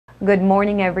Good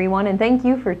morning, everyone, and thank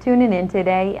you for tuning in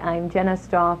today. I'm Jenna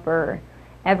Stauffer.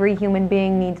 Every human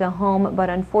being needs a home, but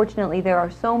unfortunately there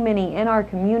are so many in our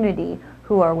community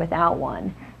who are without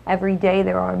one. Every day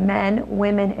there are men,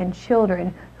 women, and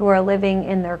children who are living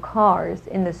in their cars,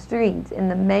 in the streets, in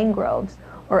the mangroves,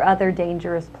 or other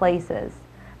dangerous places.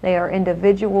 They are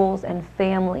individuals and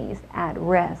families at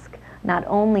risk. Not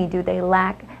only do they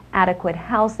lack adequate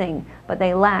housing, but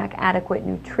they lack adequate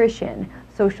nutrition,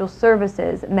 social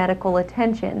services, medical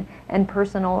attention, and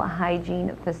personal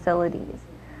hygiene facilities.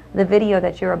 The video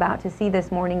that you're about to see this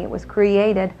morning, it was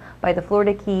created by the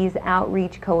Florida Keys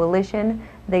Outreach Coalition.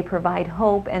 They provide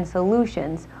hope and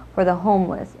solutions for the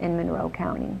homeless in Monroe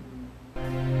County.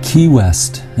 Key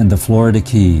West and the Florida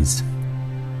Keys.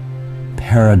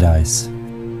 Paradise.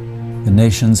 The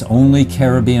nation's only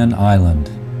Caribbean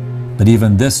island. But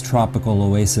even this tropical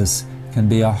oasis can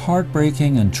be a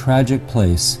heartbreaking and tragic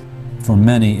place for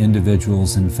many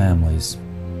individuals and families.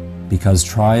 Because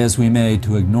try as we may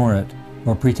to ignore it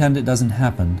or pretend it doesn't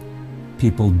happen,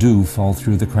 people do fall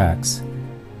through the cracks.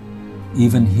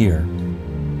 Even here.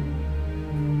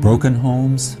 Broken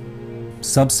homes,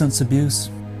 substance abuse,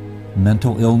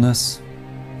 mental illness,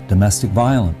 domestic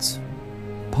violence,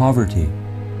 poverty,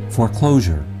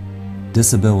 foreclosure,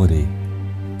 disability.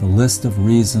 The list of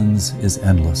reasons is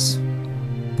endless,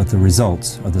 but the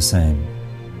results are the same.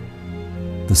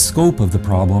 The scope of the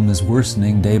problem is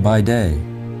worsening day by day.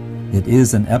 It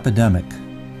is an epidemic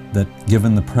that,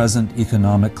 given the present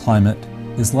economic climate,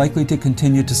 is likely to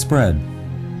continue to spread.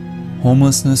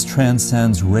 Homelessness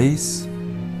transcends race,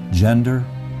 gender,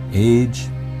 age,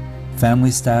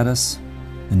 family status,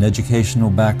 and educational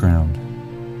background.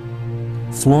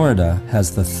 Florida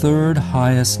has the third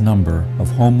highest number of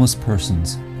homeless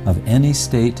persons of any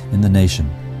state in the nation.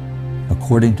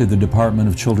 According to the Department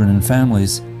of Children and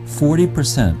Families,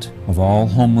 40% of all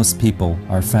homeless people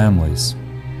are families.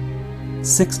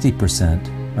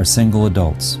 60% are single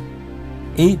adults.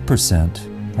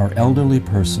 8% are elderly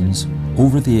persons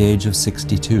over the age of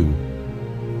 62.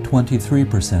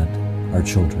 23% are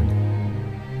children.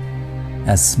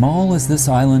 As small as this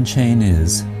island chain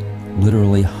is,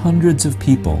 literally hundreds of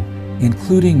people,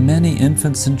 including many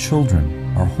infants and children,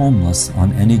 are homeless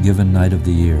on any given night of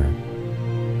the year.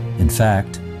 In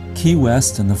fact, Key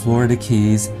West and the Florida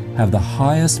Keys have the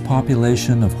highest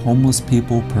population of homeless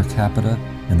people per capita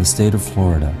in the state of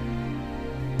Florida.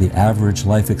 The average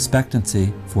life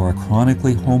expectancy for a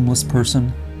chronically homeless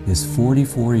person is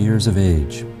 44 years of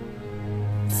age.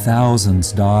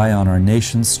 Thousands die on our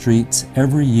nation's streets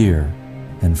every year,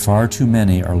 and far too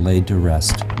many are laid to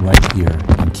rest right here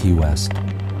in Key West.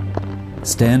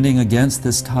 Standing against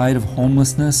this tide of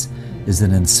homelessness is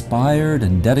an inspired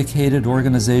and dedicated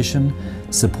organization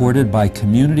supported by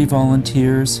community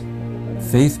volunteers,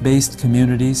 faith-based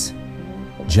communities,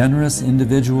 generous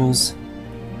individuals,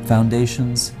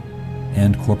 foundations,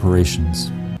 and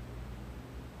corporations.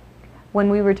 When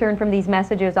we return from these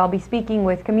messages, I'll be speaking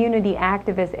with community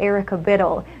activist Erica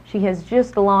Biddle. She has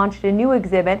just launched a new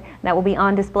exhibit that will be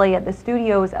on display at the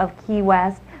studios of Key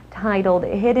West titled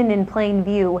Hidden in Plain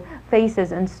View,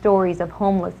 Faces and Stories of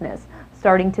Homelessness.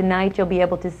 Starting tonight, you'll be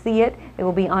able to see it. It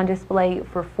will be on display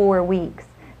for 4 weeks.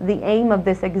 The aim of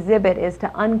this exhibit is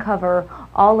to uncover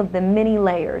all of the many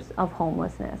layers of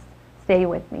homelessness. Stay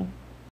with me.